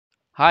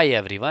Hi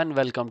everyone,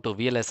 welcome to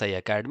VLSI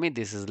Academy.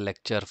 This is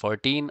lecture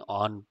 14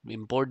 on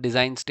import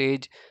design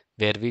stage,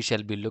 where we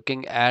shall be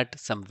looking at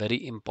some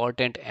very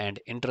important and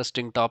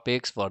interesting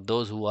topics for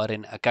those who are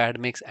in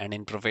academics and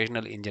in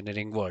professional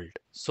engineering world.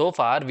 So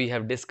far we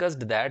have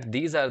discussed that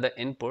these are the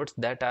inputs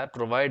that are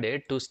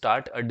provided to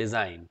start a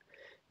design.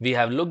 We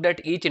have looked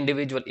at each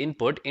individual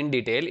input in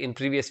detail in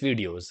previous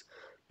videos.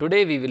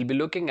 Today we will be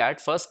looking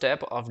at first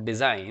step of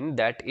design,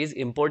 that is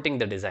importing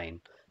the design.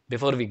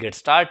 Before we get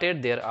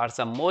started, there are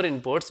some more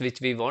inputs which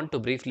we want to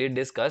briefly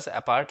discuss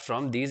apart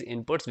from these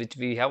inputs which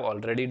we have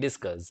already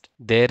discussed.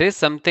 There is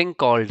something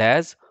called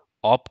as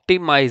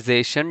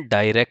optimization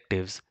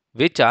directives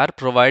which are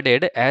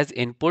provided as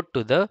input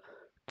to the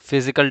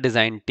physical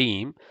design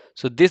team.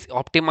 So this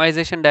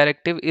optimization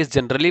directive is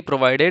generally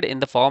provided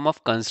in the form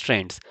of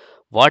constraints.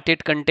 What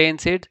it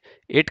contains?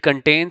 It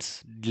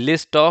contains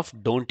list of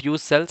don't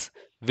use cells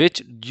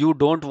which you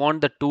don't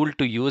want the tool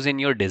to use in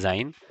your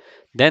design.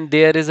 Then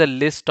there is a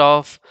list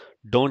of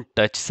don't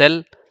touch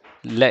cell.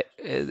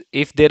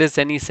 If there is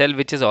any cell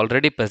which is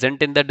already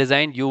present in the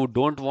design, you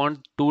don't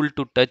want tool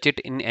to touch it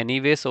in any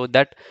way so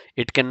that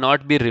it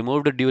cannot be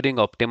removed during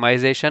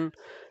optimization.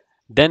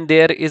 Then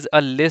there is a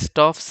list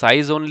of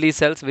size only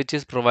cells which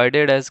is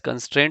provided as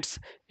constraints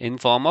in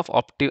form of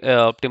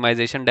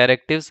optimization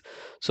directives.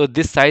 So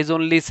this size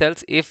only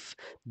cells, if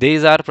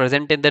these are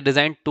present in the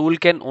design, tool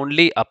can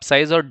only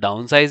upsize or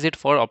downsize it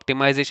for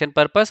optimization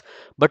purpose,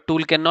 but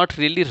tool cannot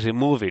really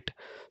remove it.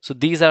 So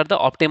these are the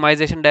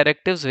optimization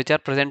directives which are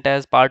present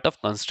as part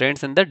of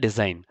constraints in the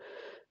design.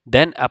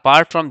 Then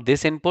apart from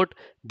this input,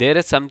 there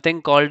is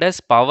something called as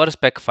power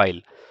spec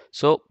file.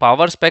 So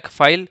power spec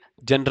file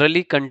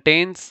generally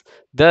contains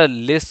the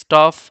list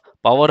of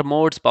power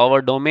modes,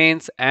 power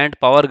domains and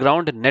power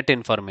ground net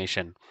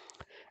information.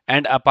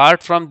 And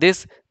apart from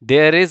this,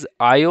 there is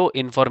IO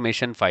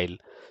information file.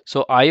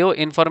 So IO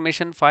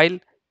information file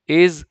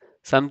is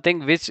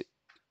something which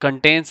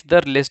contains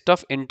the list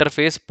of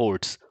interface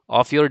ports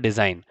of your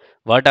design.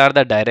 What are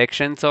the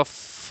directions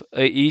of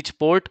each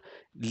port?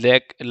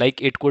 Like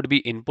it could be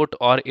input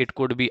or it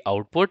could be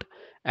output,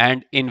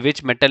 and in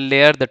which metal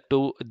layer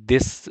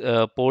this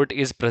port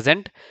is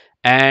present,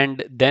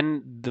 and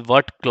then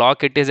what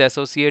clock it is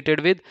associated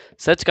with.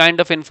 Such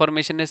kind of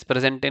information is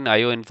present in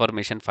IO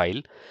information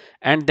file.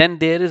 And then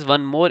there is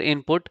one more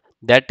input,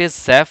 that is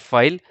SAF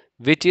file,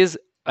 which is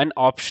an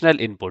optional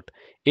input.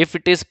 If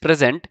it is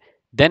present,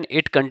 then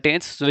it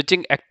contains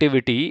switching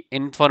activity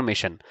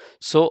information.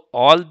 So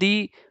all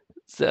the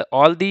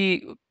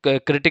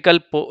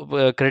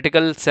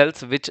critical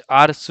cells which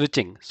are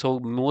switching, so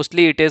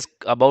mostly it is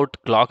about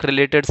clock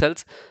related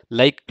cells,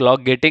 like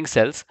clock gating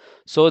cells.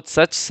 So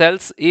such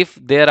cells, if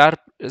there are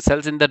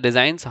cells in the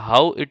designs,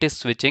 how it is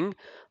switching,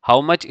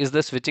 how much is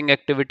the switching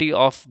activity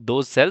of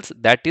those cells,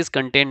 that is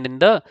contained in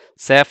the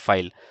SAF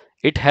file.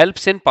 It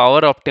helps in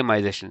power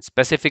optimization,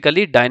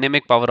 specifically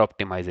dynamic power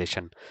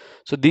optimization.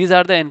 So these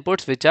are the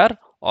inputs which are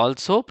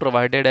also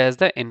provided as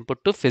the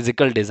input to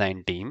physical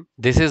design team.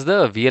 This is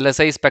the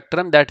VLSI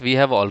spectrum that we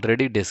have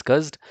already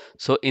discussed.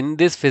 So in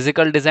this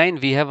physical design,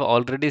 we have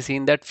already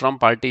seen that from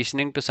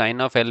partitioning to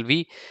sign off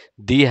LV,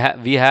 we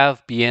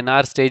have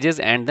PNR stages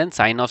and then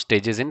sign off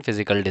stages in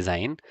physical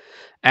design.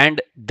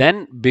 And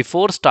then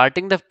before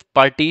starting the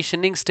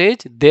partitioning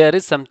stage, there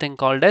is something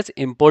called as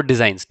import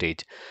design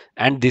stage.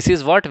 And this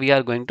is what we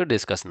are going to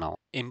discuss now.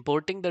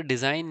 Importing the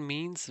design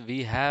means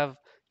we have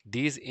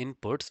these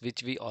inputs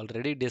which we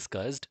already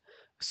discussed.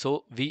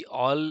 So we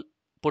all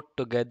put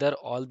together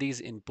all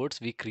these inputs,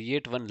 we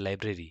create one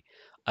library.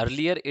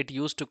 Earlier it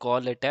used to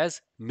call it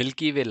as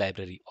Milky Way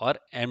library or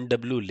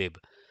MWlib.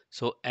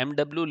 So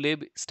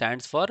MWlib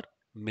stands for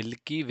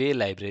Milky Way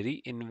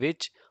library, in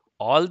which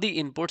all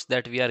the inputs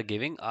that we are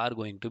giving are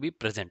going to be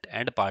present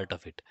and part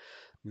of it.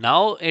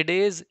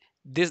 Nowadays,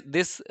 this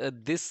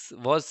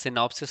was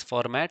synopsis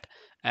format,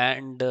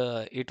 and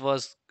it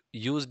was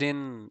used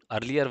in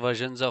earlier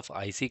versions of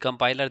IC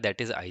compiler,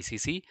 that is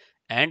ICC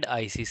and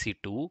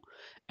ICC2.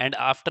 And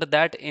after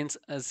that,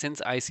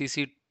 since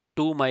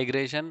ICC2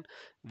 migration,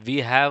 we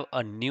have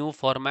a new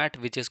format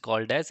which is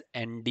called as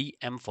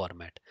NDM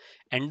format.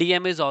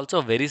 NDM is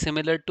also very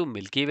similar to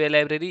Milky Way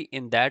library.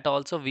 In that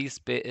also we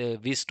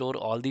store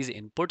all these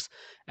inputs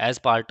as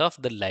part of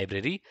the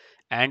library.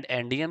 And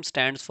NDM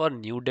stands for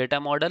new data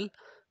model,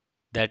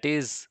 that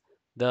is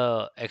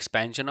the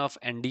expansion of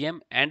NDM.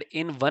 And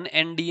in one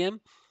NDM,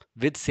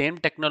 with same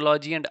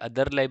technology and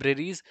other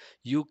libraries,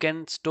 you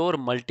can store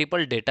multiple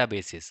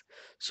databases.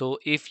 So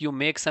if you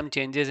make some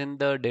changes in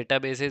the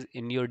databases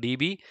in your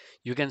DB,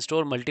 you can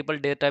store multiple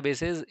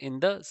databases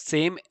in the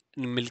same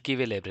Milky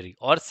Way library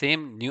or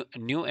same new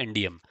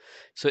NDM.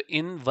 So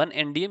in one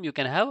NDM you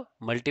can have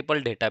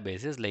multiple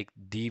databases like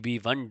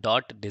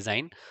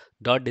db1.design.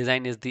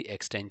 Design is the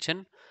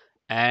extension,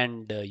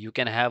 and you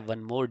can have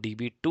one more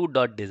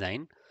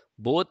db2.design,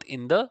 both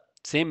in the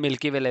same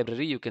Milky Way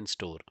library you can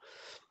store.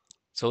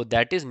 So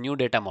that is new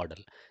data model.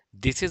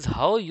 This is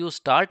how you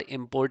start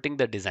importing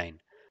the design.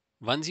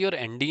 Once your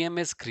NDM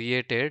is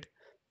created,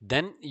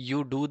 Then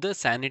you do the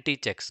sanity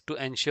checks to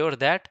ensure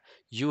that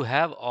you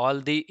have all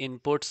the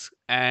inputs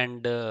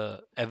and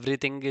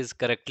everything is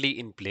correctly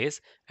in place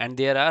and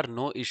there are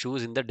no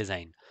issues in the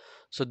design.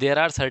 So there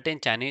are certain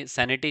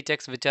sanity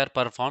checks which are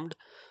performed.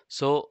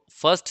 So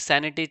first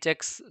sanity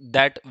checks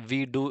that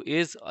we do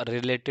is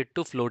related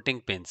to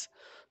floating pins.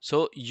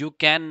 So you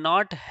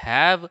cannot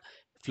have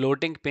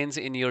floating pins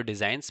in your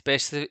design,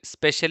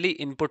 especially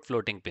input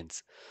floating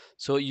pins.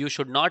 So you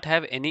should not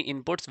have any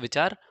inputs which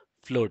are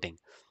floating.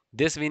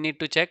 This we need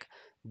to check.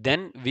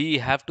 Then we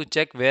have to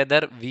check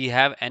whether we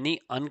have any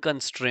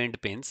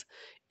unconstrained pins.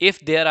 If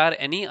there are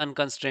any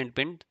unconstrained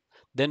pins,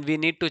 then we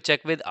need to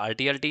check with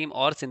RTL team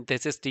or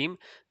synthesis team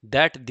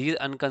that these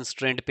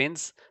unconstrained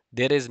pins,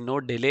 there is no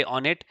delay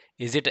on it,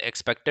 is it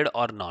expected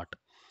or not.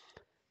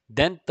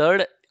 Then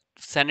third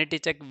sanity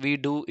check we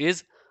do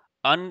is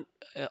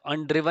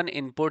undriven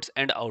inputs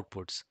and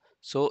outputs.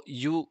 So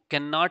you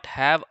cannot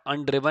have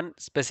undriven,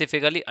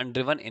 specifically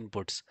undriven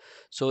inputs.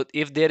 So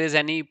if there is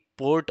any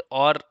port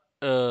or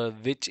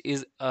which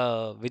is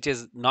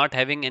not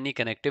having any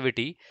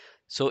connectivity,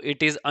 so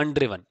it is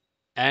undriven.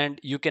 And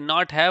you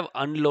cannot have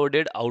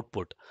unloaded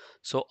output.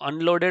 So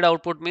unloaded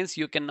output means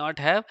you cannot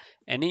have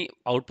any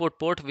output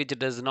port which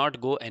does not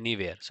go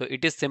anywhere. So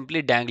it is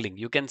simply dangling.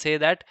 You can say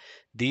that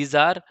these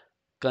are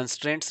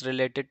constraints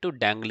related to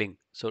dangling.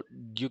 So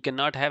you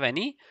cannot have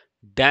any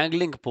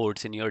dangling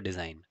ports in your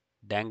design.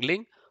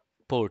 Dangling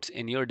ports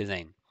in your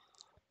design.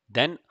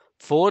 Then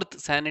fourth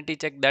sanity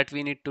check that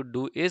we need to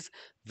do is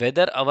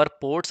whether our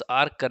ports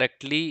are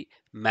correctly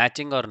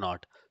matching or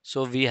not.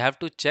 So we have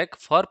to check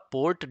for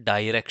port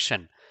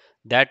direction,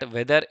 that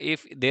whether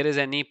if there is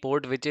any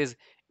port which is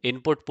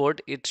input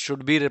port, it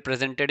should be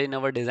represented in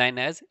our design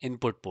as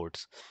input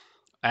ports,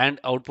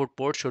 and output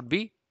port should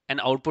be an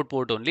output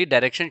port only,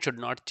 direction should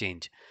not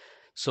change.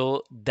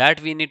 So that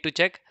we need to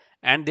check.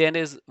 And there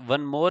is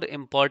one more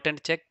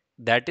important check,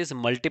 that is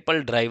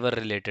multiple driver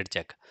related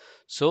check.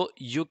 So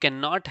you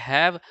cannot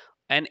have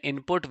an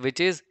input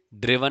which is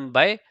driven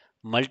by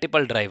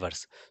multiple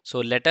drivers. So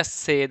let us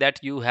say that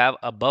you have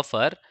a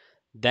buffer,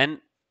 then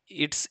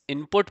its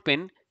input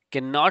pin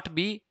cannot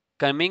be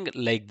coming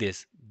like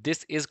this.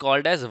 This is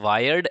called as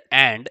wired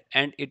and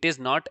it is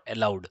not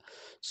allowed.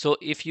 So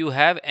if you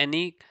have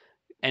any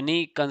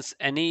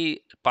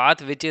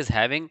path which is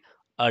having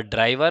a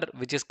driver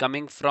which is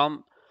coming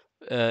from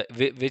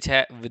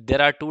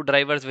there are two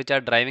drivers which are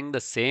driving the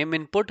same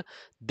input,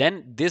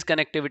 then this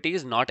connectivity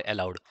is not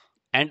allowed.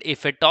 And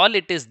if at all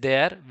it is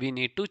there, we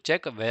need to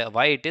check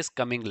why it is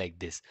coming like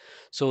this.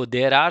 So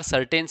there are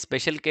certain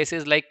special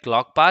cases like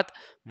clock path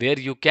where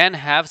you can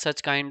have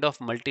such kind of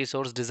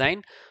multi-source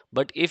design,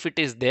 but if it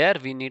is there,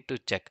 we need to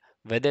check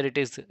whether it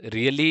is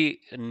really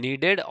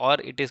needed or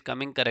it is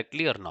coming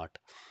correctly or not.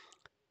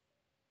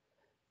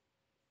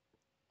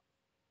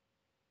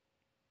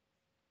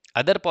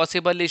 Other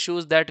possible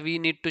issues that we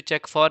need to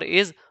check for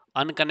is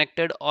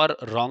unconnected or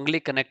wrongly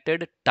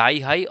connected tie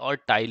high or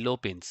tie low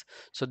pins.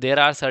 So there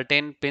are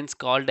certain pins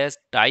called as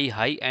tie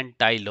high and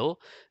tie low.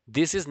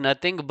 This is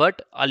nothing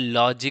but a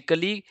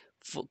logically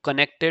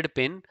connected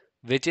pin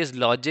which is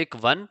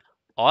logic 1,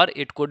 or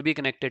it could be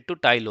connected to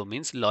tie low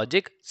means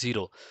logic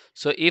 0.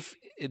 So if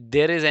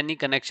there is any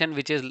connection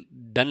which is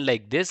done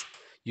like this,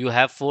 you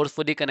have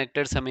forcefully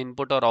connected some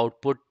input or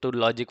output to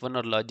logic 1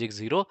 or logic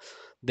 0,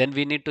 then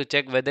we need to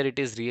check whether it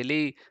is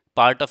really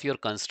part of your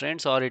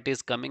constraints or it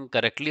is coming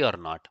correctly or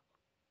not.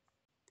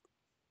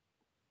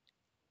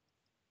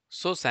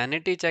 So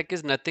sanity check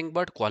is nothing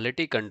but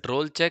quality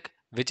control check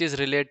which is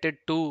related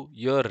to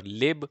your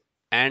lib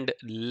and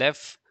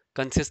left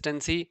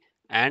consistency,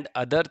 and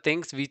other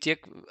things we check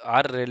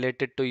are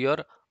related to your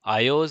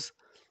IOs,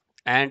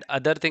 and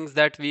other things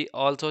that we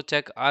also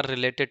check are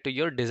related to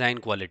your design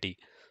quality.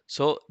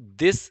 So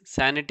this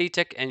sanity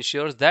check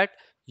ensures that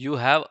you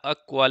have a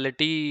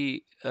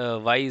quality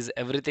wise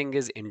everything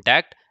is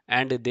intact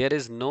and there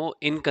is no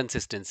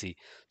inconsistency.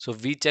 So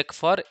we check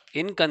for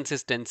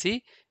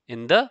inconsistency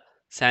in the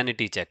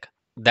sanity check.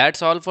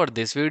 That's all for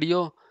this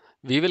video.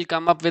 We will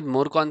come up with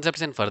more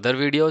concepts in further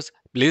videos.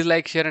 Please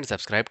like, share and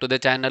subscribe to the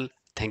channel.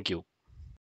 Thank you.